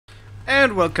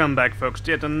And welcome back, folks,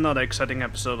 to yet another exciting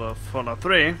episode of Fallout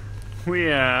 3. We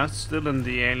are still in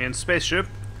the alien spaceship,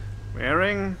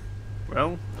 wearing,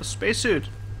 well, a spacesuit.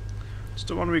 It's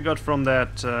the one we got from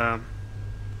that,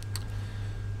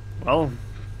 well,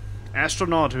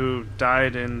 astronaut who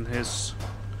died in his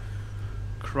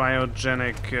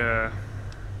cryogenic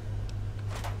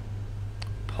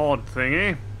pod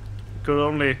thingy. Could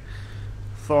only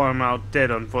thaw him out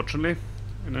dead, unfortunately.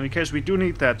 In any case, we do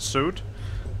need that suit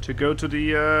to go to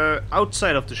the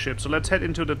outside of the ship. So let's head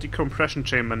into the decompression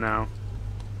chamber now.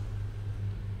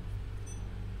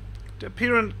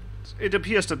 It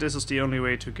appears that this is the only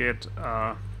way to get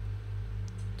to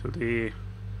the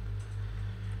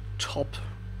top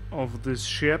of this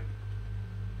ship.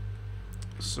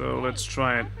 So let's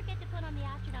try it. Don't forget to put on the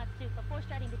astronaut suit before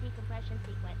starting the decompression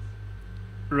sequence.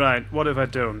 Right, what if I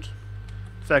don't?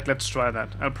 In fact, let's try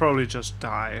that. I'll probably just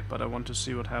die, but I want to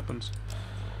see what happens.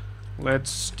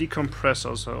 Let's decompress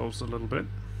ourselves a little bit.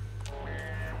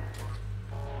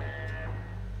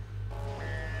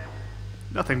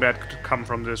 Nothing bad could come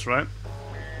from this, right?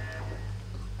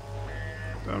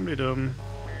 Dum-de-dum.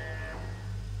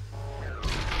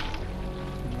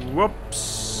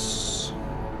 Whoops.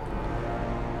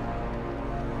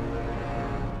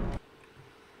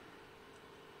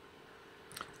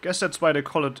 Guess that's why they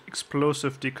call it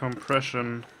explosive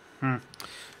decompression.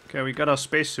 Okay, we got our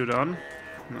spacesuit on.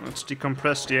 Now let's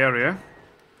decompress the area.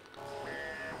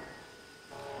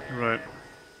 Right.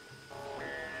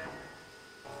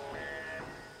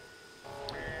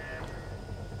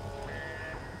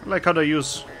 I like how they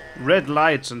use red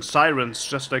lights and sirens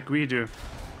just like we do.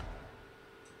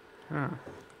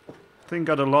 Thing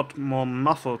got a lot more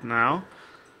muffled now.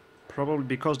 Probably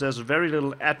because there's very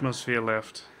little atmosphere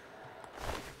left.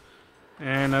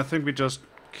 And I think we just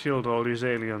killed all these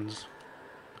aliens.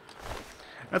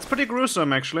 That's pretty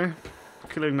gruesome, actually,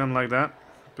 killing them like that.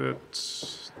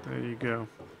 But there you go.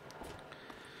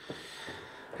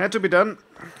 Had to be done.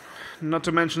 Not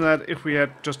to mention that if we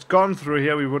had just gone through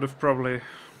here, we would have probably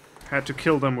had to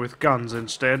kill them with guns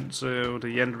instead. So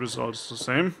the end result is the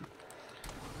same.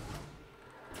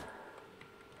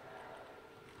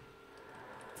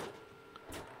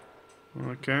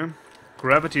 Okay.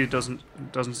 Gravity doesn't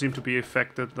seem to be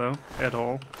affected though at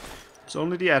all. It's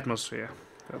only the atmosphere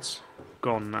that's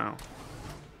gone now.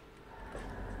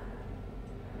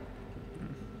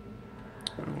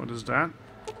 What is that?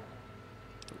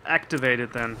 Activate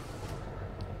it then.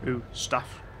 Ooh,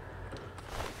 stuff.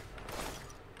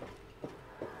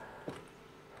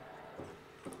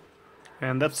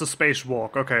 And that's the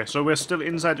spacewalk. Okay, so we're still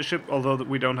inside the ship, although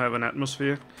we don't have an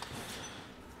atmosphere.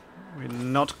 We're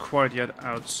not quite yet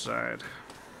outside.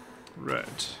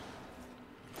 Right.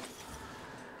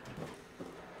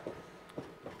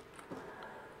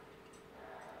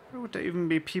 Why would there even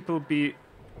be people be...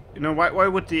 You know, why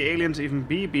would the aliens even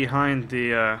be behind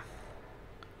the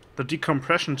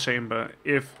decompression chamber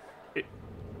if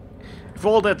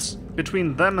all that's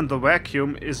between them and the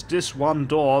vacuum is this one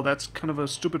door? That's kind of a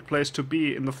stupid place to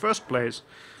be in the first place.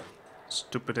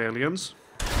 Stupid aliens.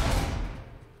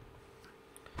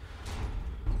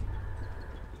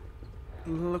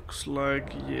 Looks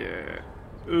like, yeah.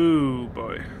 Ooh,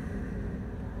 boy.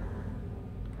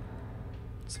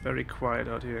 It's very quiet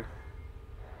out here.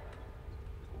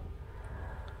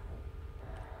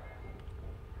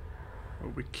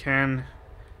 We can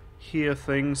hear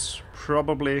things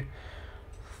probably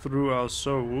through our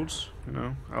souls, you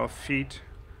know, our feet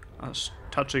are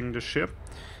touching the ship.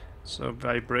 So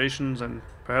vibrations and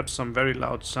perhaps some very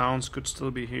loud sounds could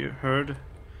still be heard.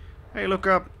 Hey, look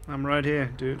up. I'm right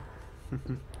here, dude.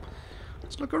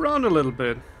 Let's look around a little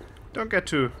bit. Don't get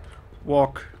to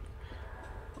walk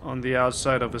on the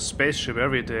outside of a spaceship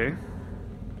every day.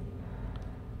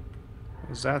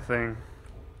 What's that thing?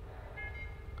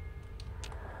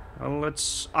 Well,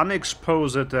 let's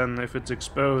unexpose it then, if it's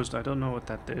exposed. I don't know what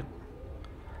that did.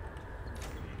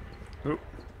 Oh.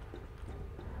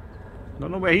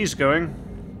 Don't know where he's going.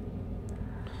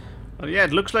 But yeah,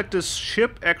 it looks like this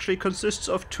ship actually consists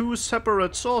of two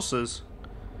separate sources.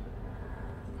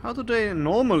 How do they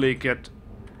normally get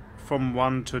from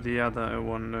one to the other, I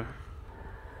wonder?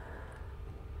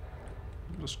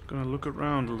 I'm just gonna look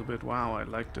around a little bit. Wow, I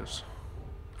like this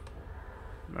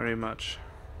very much.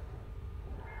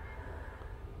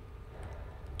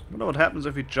 I wonder what happens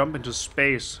if we jump into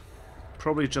space.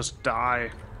 Probably just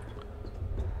die.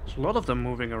 There's a lot of them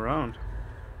moving around.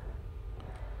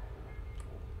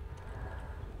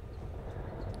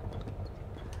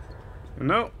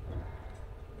 No.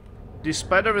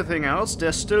 Despite everything else,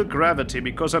 there's still gravity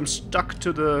because I'm stuck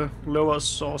to the lower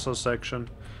saucer section.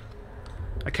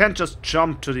 I can't just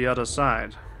jump to the other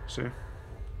side. See?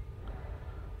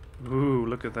 Ooh,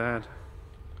 look at that.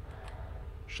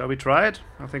 Shall we try it?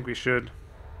 I think we should.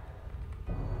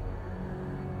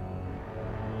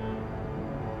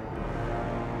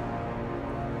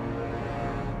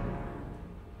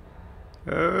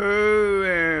 Oh,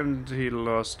 and he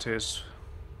lost his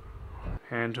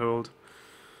handhold.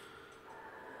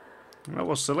 That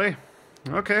was silly.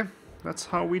 Okay, that's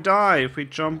how we die if we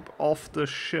jump off the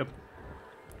ship.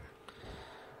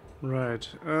 Right,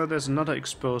 there's another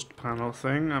exposed panel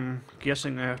thing. I'm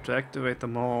guessing I have to activate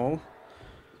them all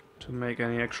to make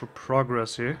any actual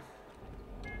progress here.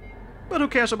 But who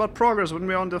cares about progress when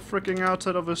we're on the freaking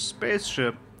outside of a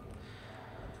spaceship?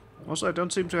 Also, I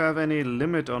don't seem to have any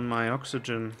limit on my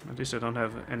oxygen. At least I don't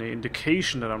have any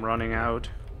indication that I'm running out.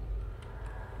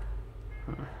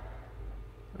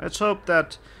 Let's hope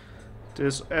that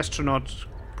this astronaut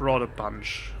brought a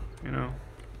bunch, you know.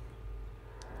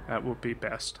 That would be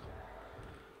best.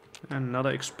 Another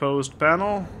exposed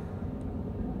panel.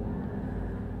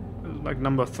 Like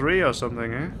number 3 or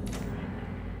something, eh?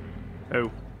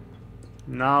 Oh.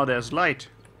 Now there's light.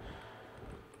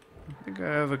 I think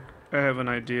I have an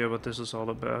idea what this is all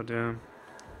about, yeah.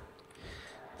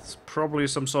 It's probably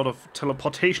some sort of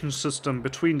teleportation system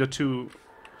between the two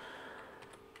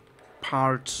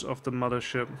parts of the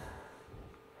mothership.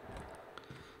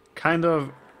 Kind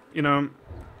of, you know,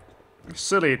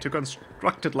 silly to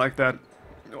construct it like that,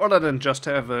 other than just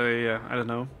have a, I don't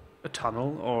know, a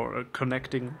tunnel or a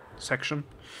connecting section.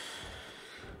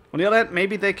 On the other hand,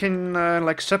 maybe they can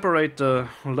like separate the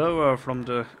lower from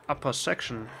the upper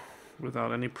section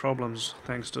without any problems,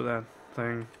 thanks to that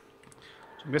thing.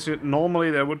 So I guess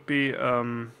normally there would be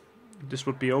this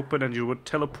would be open and you would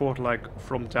teleport like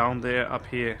from down there up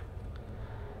here.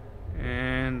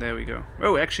 And there we go.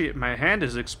 Oh, actually my hand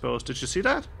is exposed. Did you see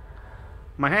that?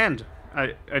 My hand.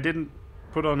 I didn't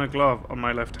put on a glove on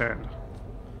my left hand.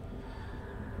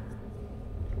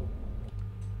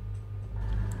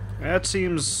 That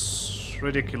seems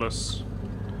ridiculous.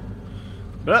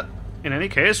 But in any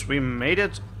case, we made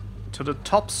it to the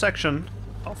top section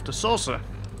of the saucer.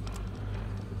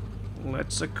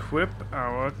 Let's equip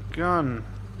our gun.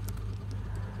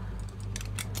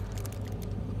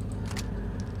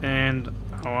 And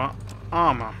our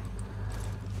armor.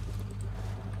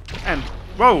 And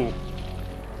whoa!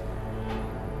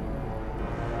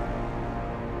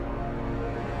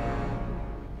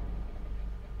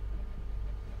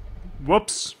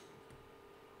 Whoops.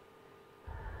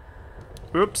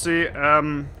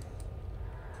 Oopsie,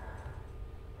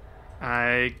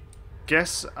 I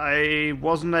guess I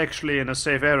wasn't actually in a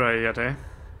safe area yet, eh?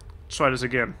 Try this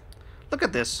again. Look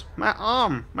at this. My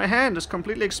arm, my hand is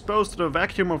completely exposed to the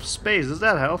vacuum of space. Is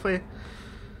that healthy?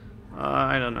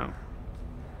 I don't know.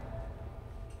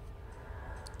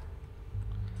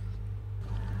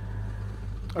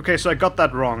 Okay, so I got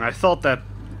that wrong. I thought that,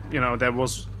 you know, there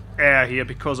was air here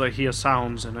because I hear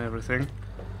sounds and everything.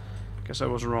 Guess I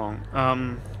was wrong.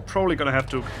 Probably gonna have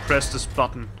to press this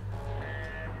button.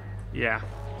 Yeah,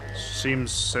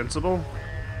 seems sensible.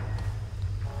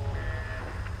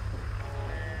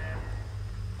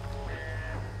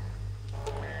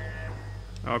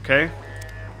 Okay.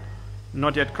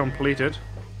 Not yet completed.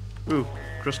 Ooh,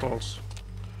 crystals.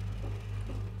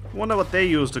 Wonder what they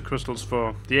use the crystals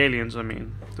for. The aliens, I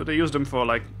mean. Do they use them for,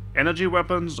 like, energy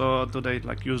weapons, or do they,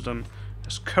 like, use them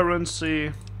as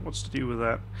currency? What's to do with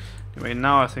that? Anyway,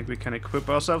 now I think we can equip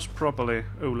ourselves properly.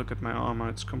 Oh, look at my armor.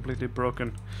 It's completely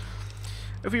broken.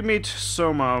 If we meet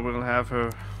Soma, we'll have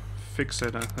her fix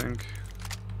it, I think.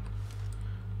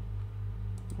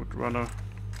 Would rather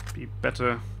be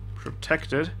better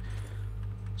protected.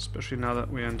 Especially now that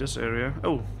we're in this area.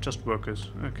 Oh, just workers.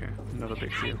 Okay, not a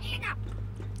big deal.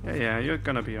 Yeah, you're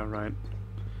gonna be alright.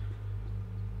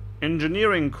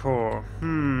 Engineering core.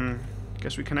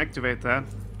 Guess we can activate that.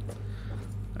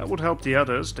 That would help the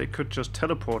others. They could just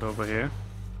teleport over here.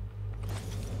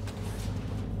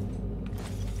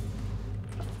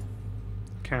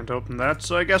 Can't open that,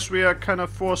 so I guess we are kind of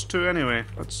forced to anyway.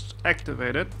 Let's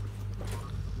activate it.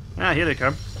 Ah, here they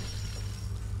come.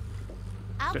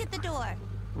 I'll get the door.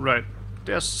 Right.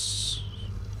 There's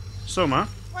Soma.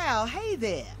 Well, hey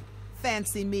there.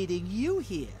 Fancy meeting you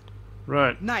here.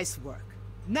 Right. Nice work.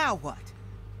 Now what?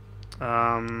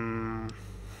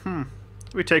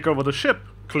 We take over the ship,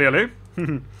 clearly.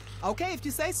 Okay, if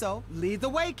you say so. Lead the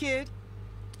way, kid.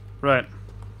 Right.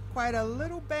 Quite a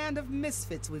little band of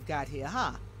misfits we've got here,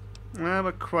 huh? Yeah,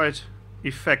 but quite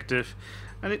effective.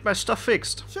 I need my stuff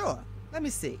fixed. Sure. Let me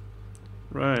see.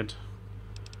 Right.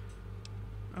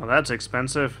 Oh, that's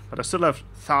expensive. But I still have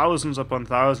thousands upon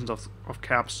thousands of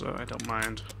caps, so I don't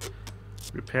mind.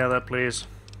 Repair that, please.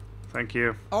 Thank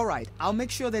you. Alright, I'll make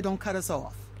sure they don't cut us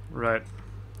off. Right.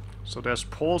 So there's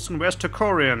Paulson. Where's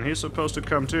Tokorian? He's supposed to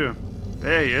come too.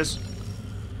 There he is.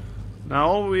 Now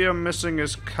all we are missing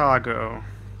is cargo.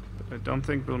 But I don't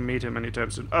think we'll meet him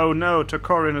anytime soon. Oh no,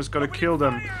 Tokorian is gonna kill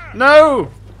them.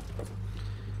 No!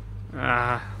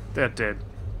 Ah, they're dead.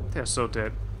 They're so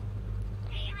dead.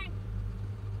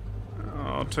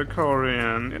 Oh,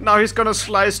 Tokorian. Now he's gonna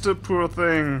slice the poor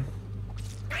thing.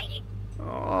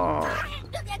 Oh.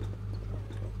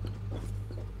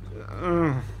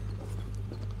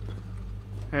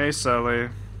 Hey, Sally.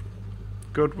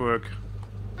 Good work.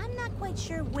 I'm not quite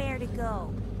sure where to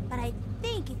go, but I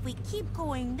think if we keep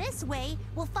going this way,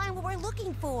 we'll find what we're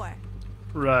looking for.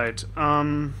 Right,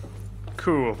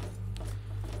 cool.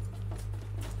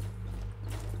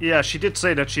 Yeah, she did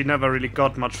say that she never really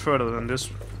got much further than this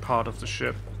part of the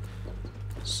ship.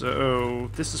 So,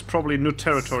 this is probably new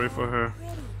territory for her.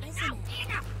 Pretty, isn't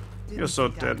it? You're so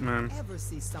dead, man. Ever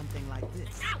see something like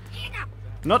this?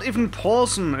 Not even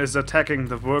Paulson is attacking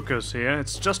the workers here,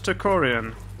 it's just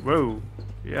Tokorian. Whoa.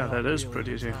 Yeah, that is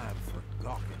pretty easy.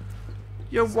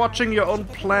 You're watching your own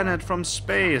planet from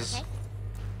space.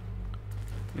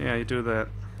 Yeah, you do that.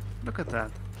 Look at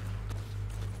that.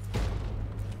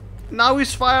 Now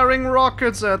he's firing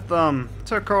rockets at them.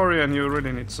 Tokorian, you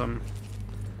really need some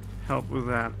help with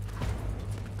that.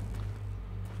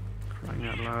 Crying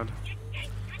out loud.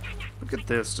 Look at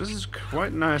this. This is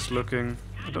quite nice looking.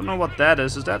 I don't know what that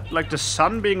is. Is that like the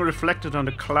sun being reflected on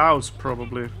the clouds,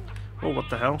 probably? Oh, what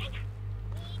the hell?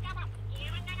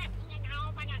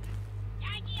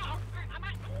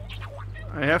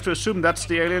 I have to assume that's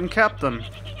the alien captain.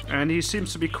 And he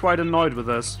seems to be quite annoyed with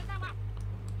us.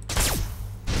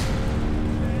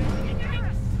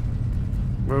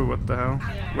 Whoa, what the hell?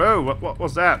 Whoa, what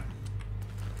was that?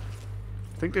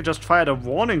 I think they just fired a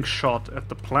warning shot at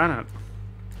the planet.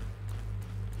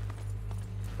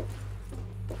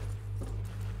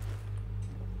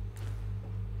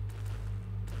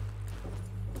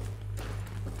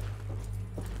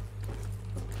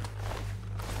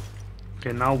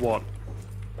 Okay, now what?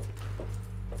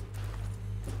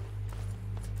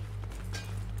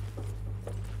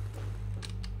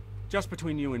 Just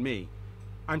between you and me,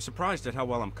 I'm surprised at how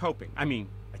well I'm coping. I mean,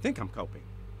 I think I'm coping.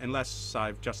 Unless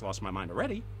I've just lost my mind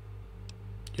already.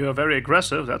 You're very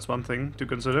aggressive, that's one thing to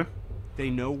consider. They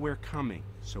know we're coming,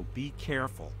 so be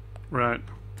careful. Right.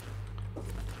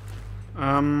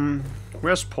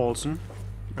 Where's Paulson?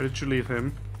 Where did you leave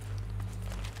him?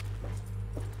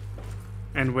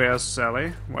 And where's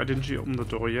Sally? Why didn't she open the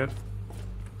door yet?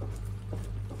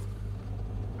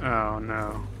 Oh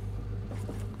no.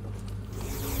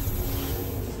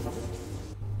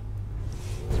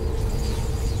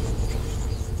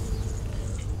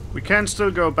 We can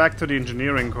still go back to the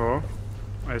engineering core,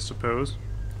 I suppose.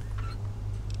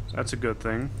 That's a good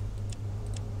thing.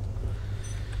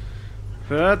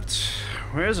 But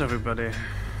where's everybody?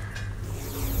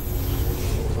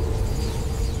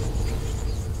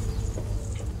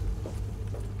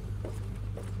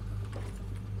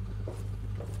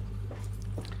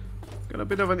 Got a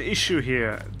bit of an issue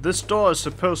here. This door is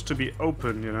supposed to be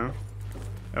open, you know.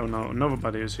 Oh no,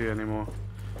 nobody is here anymore.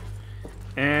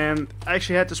 And I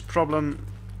actually had this problem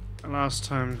last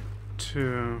time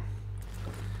too.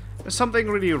 There's something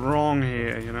really wrong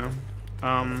here, you know.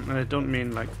 And I don't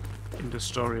mean like in the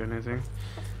story or anything.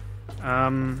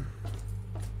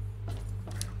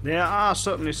 There are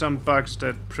certainly some bugs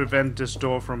that prevent this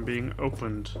door from being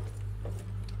opened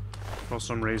for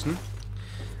some reason.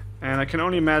 And I can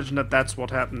only imagine that that's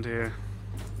what happened here.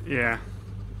 Yeah.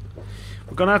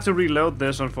 We're gonna have to reload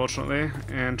this, unfortunately,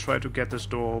 and try to get this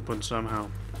door open somehow.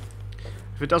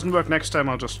 If it doesn't work next time,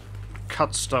 I'll just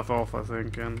cut stuff off, I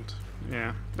think, and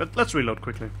yeah. Let's reload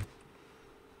quickly.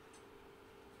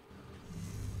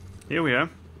 Here we are.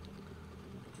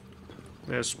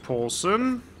 There's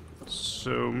Paulson,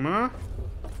 Soma.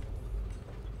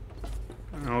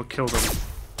 I'll kill them.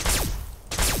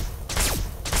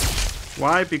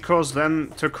 Why? Because then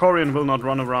Tokorian will not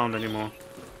run around anymore.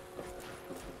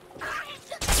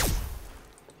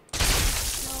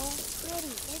 So pretty,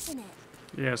 isn't it?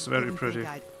 Yes, very Didn't pretty. think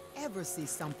I'd ever see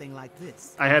something like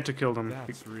this. I had to kill them.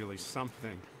 That's really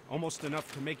something. Almost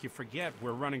enough to make you forget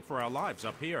we're running for our lives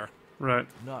up here. Right.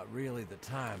 Not really the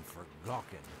time for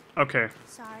gawking. Okay.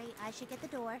 Sorry, I should get the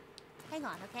door. Hang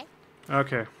on, okay?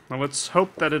 Okay. Now let's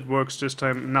hope that it works this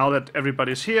time, now that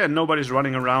everybody's here and nobody's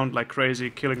running around like crazy,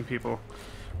 killing people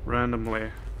randomly.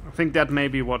 I think that may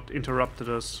be what interrupted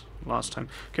us last time.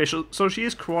 Okay, so she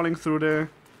is crawling through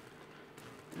there.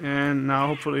 And now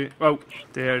hopefully... Oh,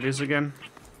 there it is again.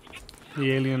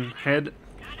 The alien head.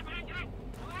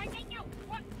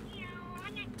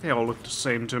 They all look the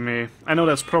same to me. I know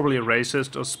that's probably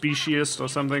racist or speciesist or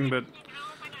something, but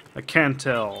I can't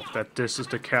tell that this is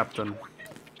the captain.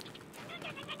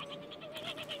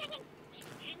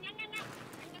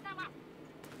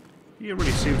 He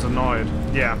really seems annoyed.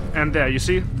 Yeah, and there, you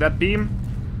see that beam?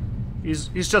 He's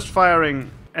just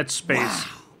firing at space. Wow.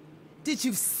 Did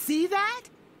you see that?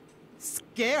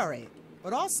 Scary,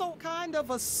 but also kind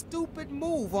of a stupid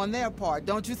move on their part,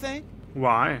 don't you think?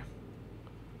 Why?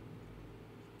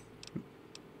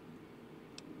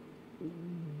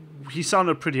 He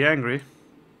sounded pretty angry.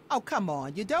 Oh, come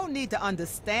on. You don't need to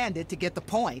understand it to get the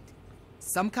point.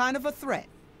 Some kind of a threat.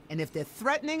 And if they're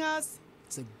threatening us,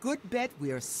 it's a good bet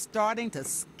we're starting to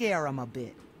scare them a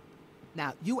bit.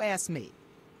 Now, you ask me.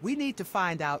 We need to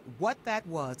find out what that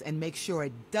was and make sure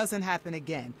it doesn't happen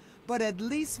again. But at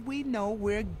least we know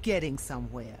we're getting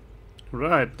somewhere.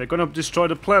 Right, they're gonna destroy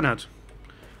the planet.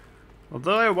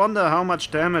 Although I wonder how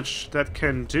much damage that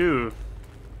can do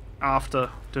after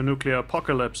the nuclear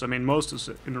apocalypse. I mean, most is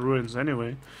in ruins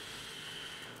anyway.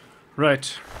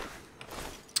 Right.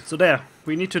 So there,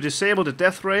 we need to disable the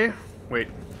death ray. Wait.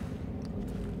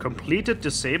 Completed,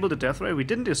 disable the death ray? We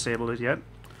didn't disable it yet.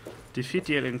 Defeat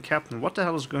the alien captain. What the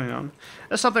hell is going on?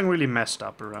 There's something really messed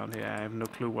up around here. I have no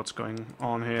clue what's going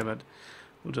on here, but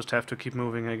we'll just have to keep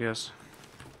moving, I guess.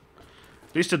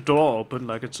 At least the door opened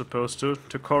like it's supposed to.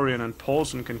 Tokorian and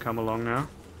Paulson can come along now.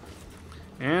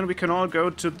 And we can all go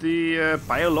to the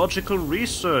biological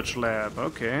research lab.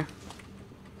 Okay.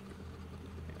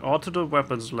 Or to the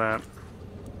weapons lab.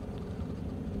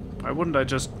 Why wouldn't I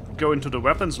just go into the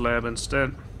weapons lab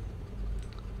instead?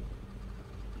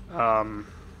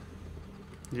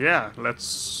 Yeah,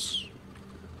 let's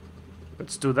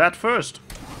do that first.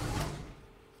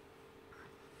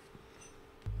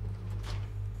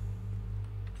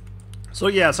 So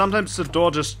yeah, sometimes the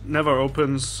door just never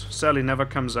opens, Sally never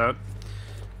comes out,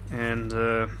 and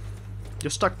you're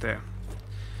stuck there.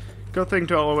 Good thing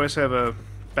to always have a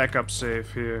backup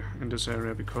save here in this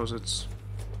area, because it's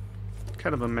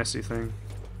kind of a messy thing.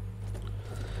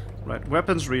 Right,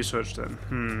 weapons research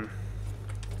then.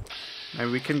 Maybe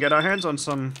we can get our hands on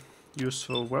some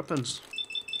useful weapons.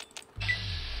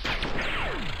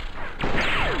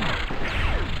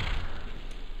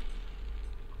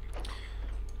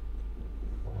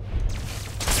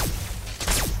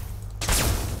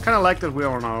 Kinda like that we're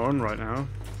on our own right now.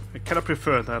 I kinda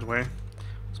prefer it that way.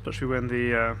 Especially when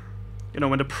the,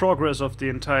 when the progress of the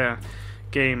entire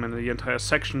game and the entire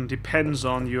section depends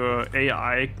on your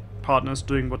AI partners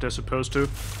doing what they're supposed to.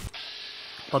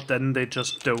 But then they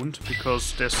just don't,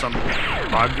 because there's some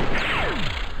bug.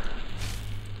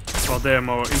 Or they're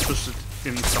more interested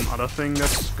in some other thing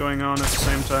that's going on at the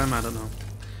same time, I don't know.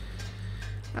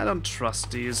 I don't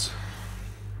trust these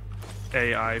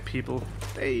AI people.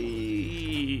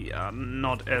 They are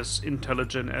not as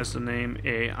intelligent as the name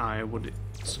AI would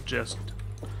suggest.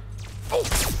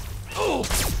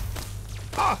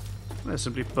 They're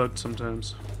simply bugged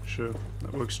sometimes. Sure,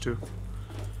 that works too.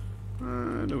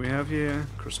 Do we have here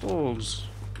crystals?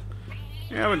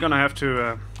 Yeah, we're gonna have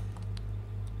to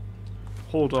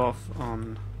hold off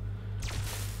on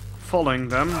following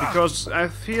them, because I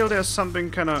feel there's something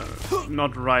kind of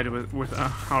not right with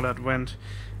how that went.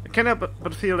 I can't help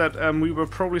but feel that we were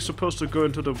probably supposed to go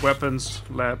into the weapons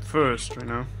lab first, you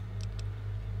know?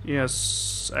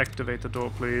 Yes, activate the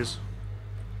door, please.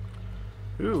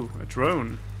 Ooh, a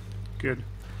drone. Good.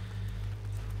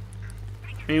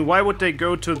 I mean, why would they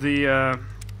go to the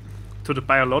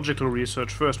biological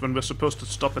research first when we're supposed to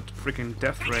stop at freaking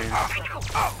death ray?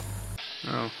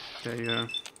 Oh, there you go.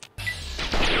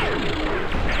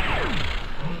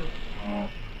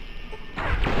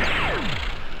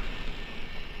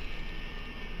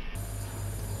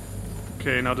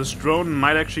 Okay, now this drone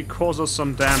might actually cause us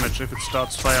some damage if it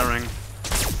starts firing.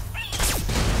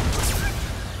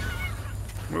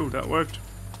 Whoa, that worked.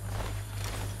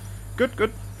 Good,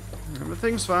 good.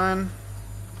 Everything's fine.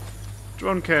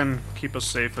 Drone can keep us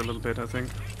safe a little bit, I think.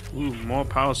 Ooh, more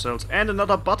power cells. And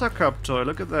another Buttercup toy,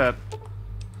 look at that.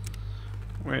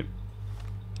 Wait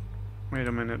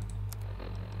a minute.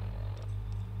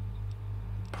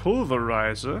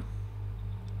 Pulverizer?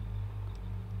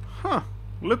 Huh.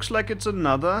 Looks like it's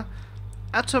another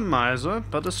atomizer,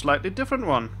 but a slightly different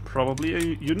one. Probably a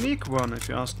unique one, if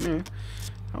you ask me.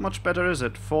 How much better is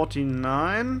it?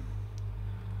 49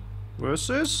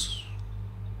 versus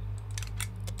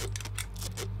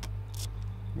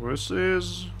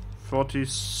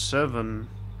 47.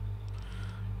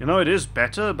 You know, it is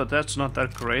better, but that's not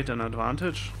that great an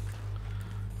advantage.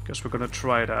 Guess we're gonna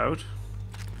try it out.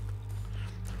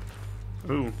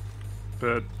 Ooh,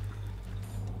 but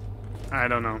I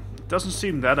don't know. It doesn't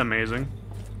seem that amazing.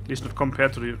 At least not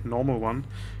compared to the normal one.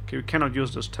 Okay, we cannot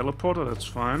use this teleporter, that's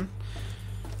fine.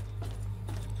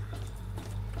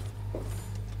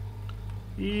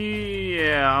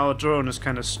 Yeah, our drone is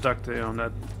kind of stuck there on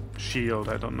that shield.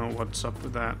 I don't know what's up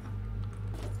with that.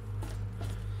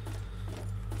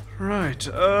 Right.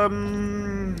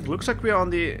 Looks like we're on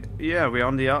the we're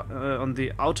on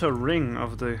the outer ring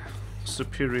of the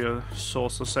superior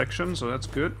saucer section, so that's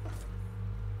good.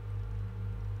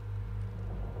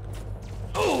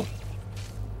 Oh!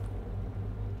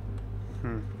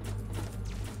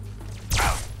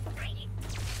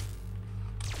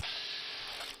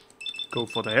 Go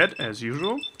for the head, as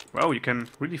usual. Wow, you can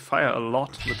really fire a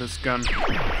lot with this gun.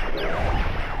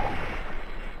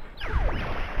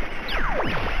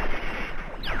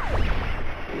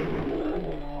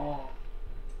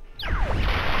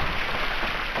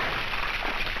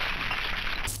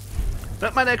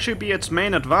 That might actually be its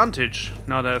main advantage,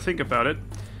 now that I think about it.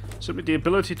 Simply the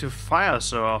ability to fire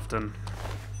so often.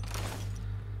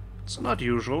 It's not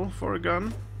usual for a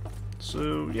gun.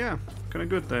 So, yeah, kinda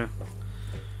good there.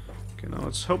 Okay, now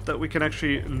let's hope that we can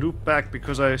actually loop back,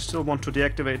 because I still want to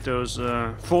deactivate those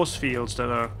force fields that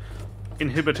are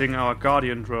inhibiting our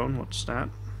Guardian drone. What's that?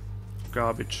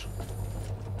 Garbage.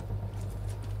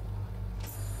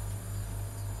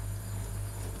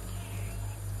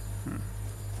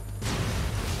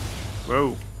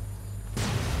 Whoa.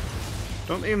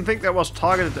 Don't even think that was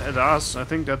targeted at us. I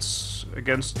think that's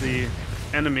against the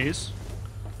enemies.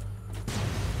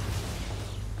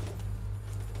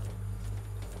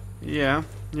 Yeah,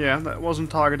 that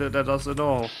wasn't targeted at us at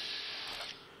all.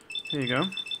 Here you go.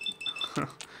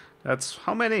 That's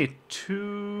how many?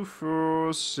 2,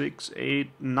 4, 6,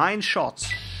 8, 9 shots.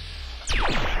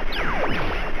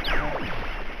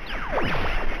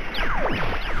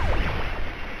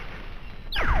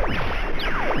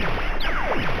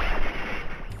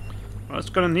 Well, it's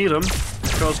gonna need them,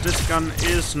 because this gun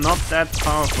is not that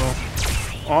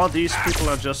powerful. Or these people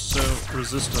are just so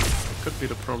resistant. Could be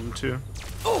the problem too.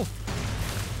 Oh!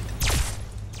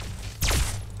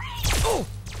 Oh!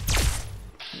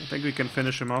 I think we can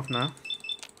finish him off now.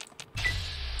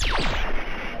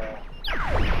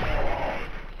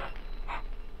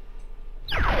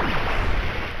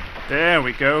 There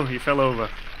we go, he fell over.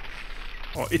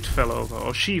 Or it fell over,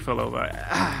 or she fell over.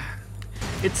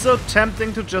 It's so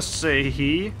tempting to just say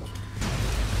he,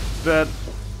 but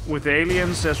with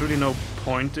aliens there's really no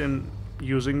point in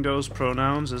using those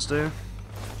pronouns, is there?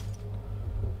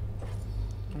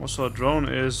 Also, a drone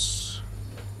is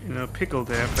in a pickle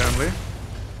there, apparently.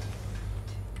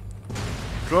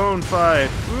 Drone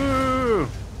fight! Woo!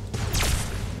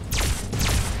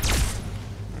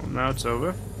 Well, now it's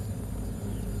over.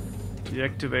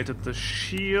 Deactivated the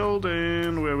shield,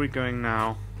 and where are we going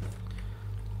now?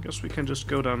 Guess we can just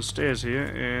go downstairs here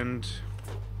and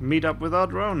meet up with our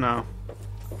drone now.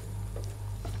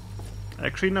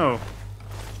 Actually, no.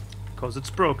 Because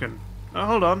it's broken. Oh,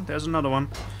 hold on, there's another one.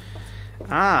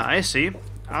 Ah, I see.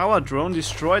 Our drone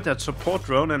destroyed that support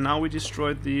drone, and now we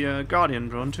destroyed the Guardian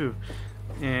drone too.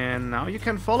 And now you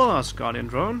can follow us, Guardian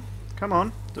drone. Come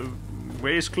on, the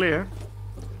way is clear.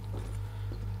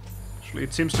 Actually,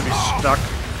 it seems to be stuck.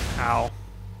 Ow.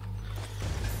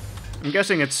 I'm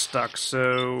guessing it's stuck,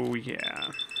 so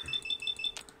yeah.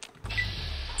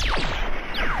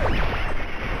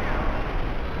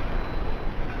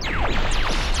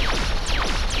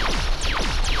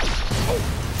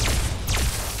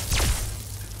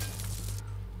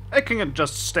 I can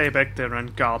just stay back there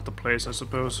and guard the place, I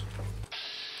suppose.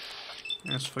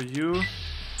 As for you...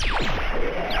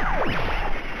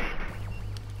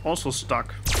 Also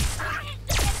stuck.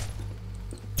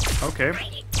 Okay.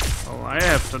 Well, I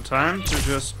have the time to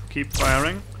just keep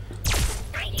firing.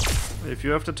 If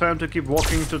you have the time to keep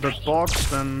walking to the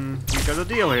box, then we got a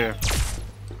deal here.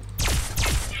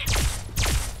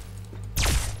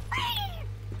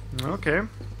 Okay.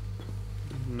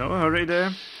 No hurry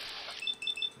there.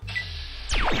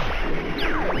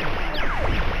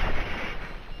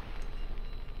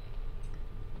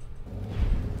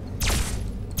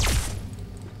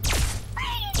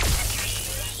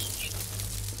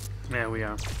 There we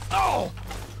are. Oh!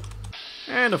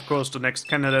 And of course the next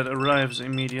candidate arrives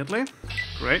immediately.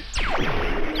 Great.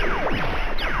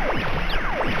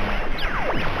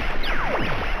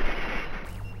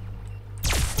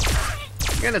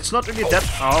 Again, it's not really that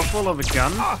powerful of a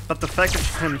gun, but the fact that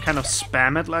you can kind of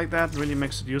spam it like that really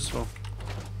makes it useful.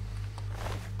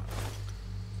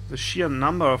 The sheer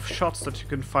number of shots that you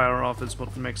can fire off is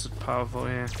what makes it powerful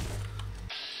here.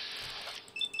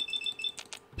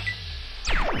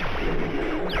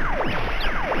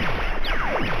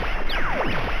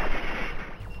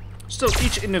 still,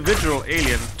 each individual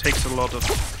alien takes a lot of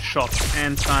shots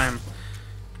and time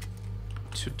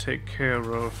to take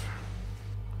care of.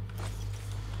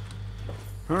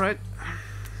 Alright.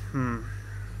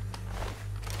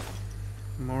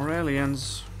 More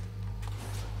aliens.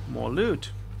 More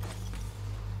loot.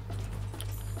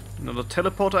 Another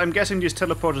teleporter. I'm guessing these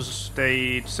teleporters,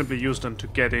 they simply use them to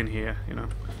get in here, you know.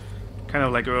 Kind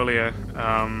of like earlier.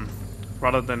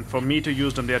 Rather than for me to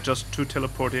use them, they're just to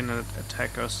teleport in and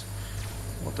attack us.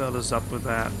 What the hell is up with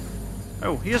that?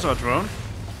 Oh, here's our drone.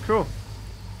 Cool.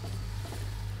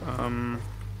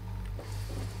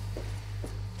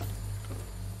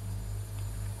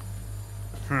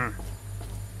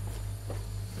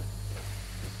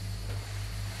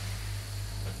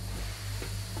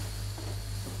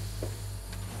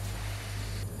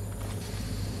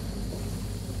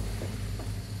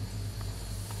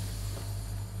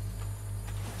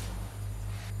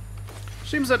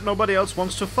 Seems that nobody else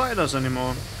wants to fight us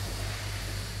anymore.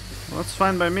 Well, that's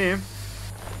fine by me.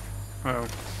 Oh.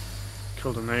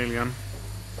 Killed an alien.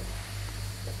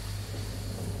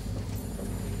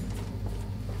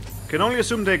 Can only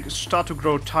assume they start to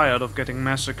grow tired of getting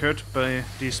massacred by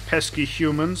these pesky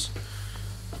humans.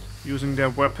 Using their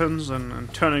weapons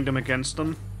and turning them against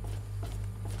them.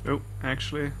 Oh,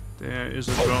 actually, there is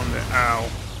a drone there. Ow.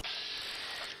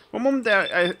 One moment there,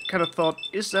 I kind of thought,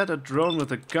 is that a drone with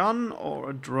a gun or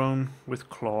a drone with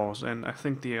claws? And I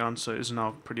think the answer is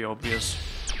now pretty obvious.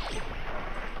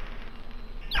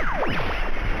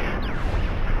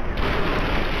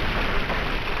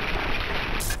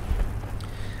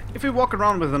 If we walk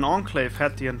around with an Enclave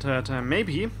hat the entire time,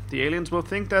 maybe the aliens will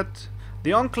think that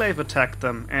the Enclave attacked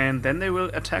them, and then they will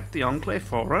attack the Enclave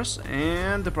for us,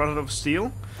 and the Brotherhood of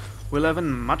Steel will have a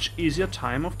much easier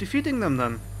time of defeating them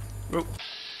then. Oh.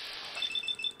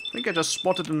 I think I just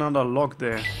spotted another log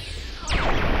there.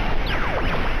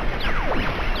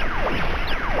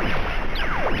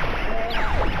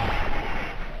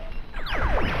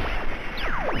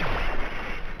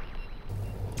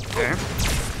 Okay.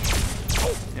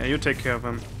 Yeah, you take care of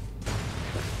him.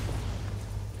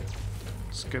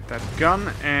 Let's get that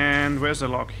gun, and where's the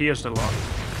log? Here's the log.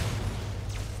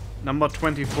 Number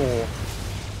 24.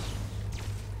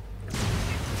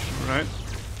 Alright.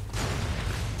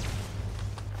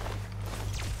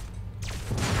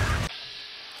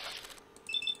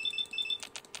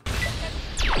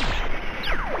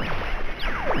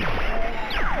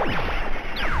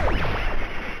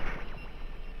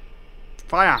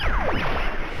 Fire!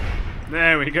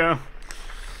 There we go.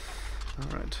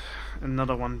 Alright,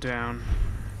 another one down.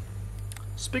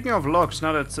 Speaking of logs,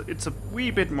 now that it's a wee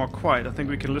bit more quiet, I think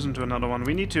we can listen to another one.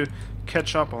 We need to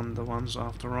catch up on the ones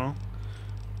after all.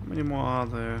 How many more are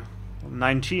there? Well,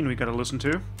 19 we gotta listen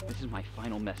to. This is my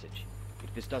final message.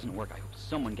 If this doesn't work, I hope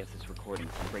someone gets this recording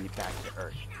and bring it back to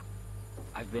Earth.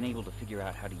 I've been able to figure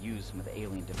out how to use some of the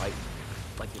alien devices,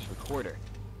 like this recorder,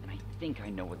 and I think I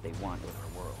know what they want with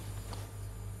our world.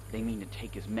 They mean to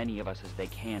take as many of us as they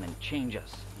can and change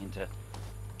us into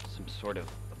some sort of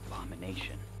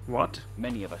abomination. What?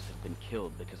 Many of us have been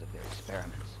killed because of their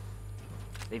experiments.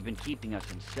 They've been keeping us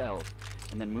in cells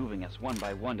and then moving us one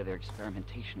by one to their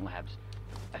experimentation labs.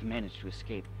 I've managed to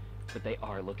escape, but they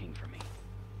are looking for me.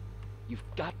 You've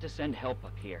got to send help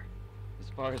up here. As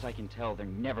far as I can tell, they're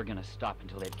never gonna stop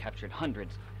until they've captured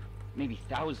hundreds, maybe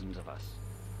thousands of us.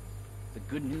 The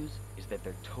good news is that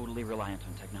they're totally reliant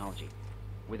on technology.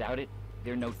 Without it,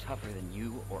 they're no tougher than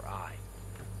you or I.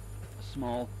 A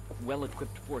small,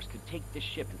 well-equipped force could take this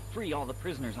ship and free all the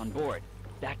prisoners on board.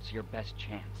 That's your best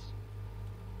chance.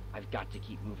 I've got to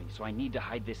keep moving, so I need to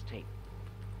hide this tape.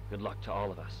 Good luck to all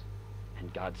of us,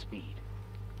 and Godspeed.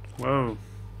 Whoa.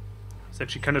 It's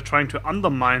actually kind of trying to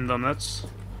undermine them. That's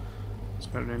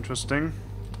very interesting.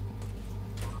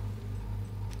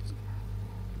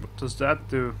 What does that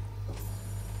do?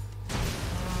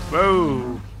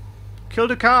 Whoa! Kill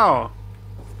the cow!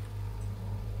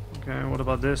 Okay, what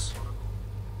about this?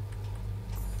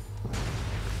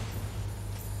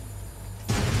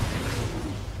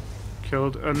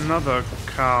 Killed another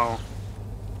cow.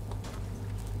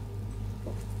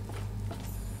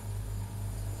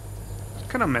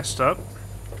 Kinda messed up.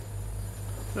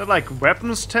 They're like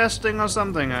weapons testing or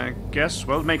something, I guess.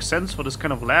 Well, it makes sense for this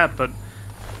kind of lab, but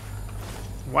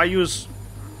why use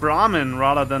Brahmin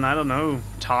rather than, I don't know,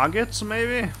 targets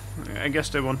maybe? I guess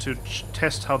they want to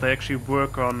test how they actually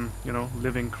work on, you know,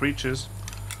 living creatures.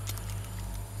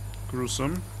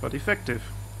 Gruesome, but effective.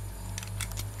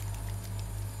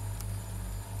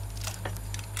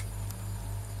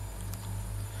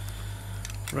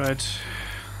 Right.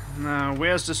 Now,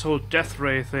 where's this whole death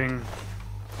ray thing?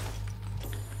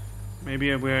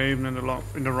 Maybe we're even in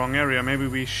the wrong area. Maybe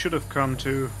we should have come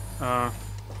to the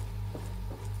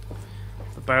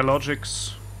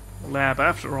biologics lab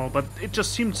after all. But it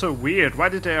just seemed so weird. Why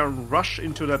did they rush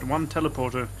into that one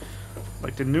teleporter?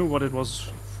 Like they knew what it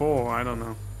was for. I don't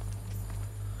know.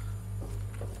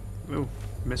 Oh,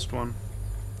 missed one.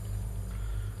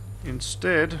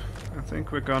 Instead, I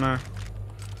think we're gonna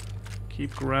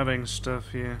keep grabbing stuff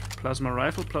here. Plasma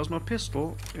rifle, plasma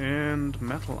pistol, and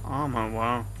metal armor.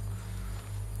 Wow.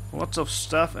 Lots of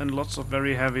stuff and lots of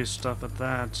very heavy stuff at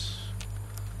that.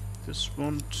 This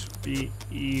won't be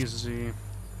easy.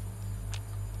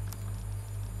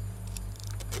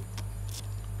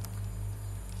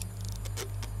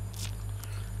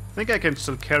 I think I can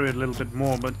still carry a little bit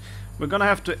more, but we're gonna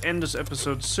have to end this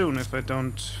episode soon if I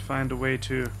don't find a way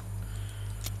to,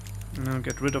 you know,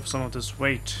 get rid of some of this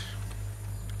weight.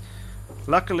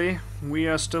 Luckily, we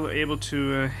are still able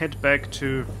to head back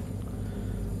to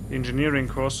the engineering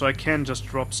course, so I can just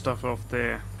drop stuff off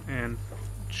there, and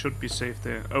it should be safe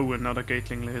there. Oh, another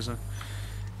Gatling laser.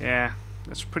 Yeah,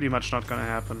 that's pretty much not gonna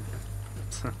happen.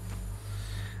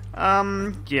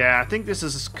 Yeah, I think this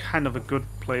is kind of a good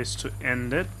place to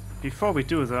end it. Before we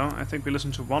do, though, I think we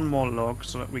listen to one more log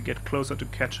so that we get closer to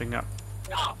catching up.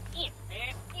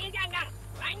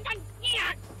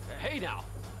 Hey now,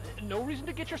 no reason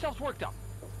to get yourselves worked up.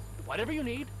 Whatever you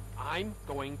need, I'm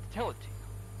going to tell it to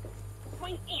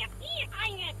you.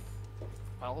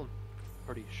 Well, I'm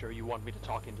pretty sure you want me to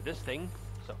talk into this thing,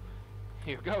 so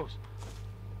here goes.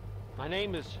 My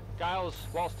name is Giles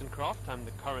Wollstonecroft. I'm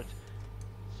the current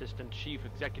Assistant Chief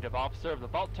Executive Officer of the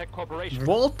Vault-Tec Corporation.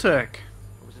 Vault-Tec!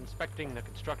 I was inspecting the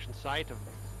construction site of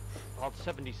Vault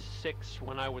 76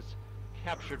 when I was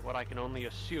captured what I can only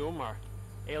assume are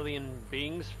alien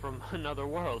beings from another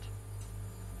world.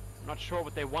 I'm not sure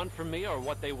what they want from me or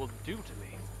what they will do to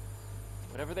me.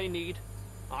 Whatever they need,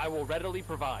 I will readily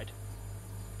provide.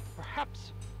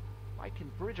 Perhaps I can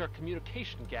bridge our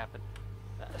communication gap and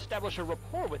establish a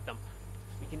rapport with them.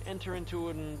 We can enter into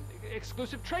an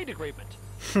exclusive trade agreement.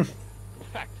 In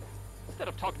fact, instead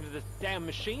of talking to this damn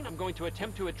machine, I'm going to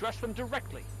attempt to address them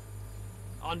directly.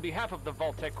 On behalf of the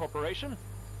Vault-Tec Corporation,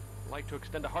 I'd like to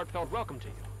extend a heartfelt welcome to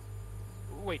you.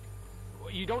 Wait,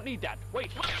 you don't need that.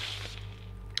 Wait.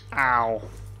 Ow.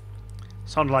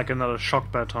 Sounded like another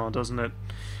shock baton, doesn't it?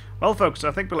 Well, folks,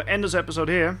 I think we'll end this episode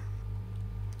here.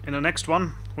 In the next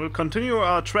one, we'll continue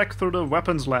our trek through the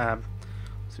weapons lab.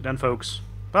 See you then, folks.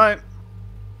 Bye.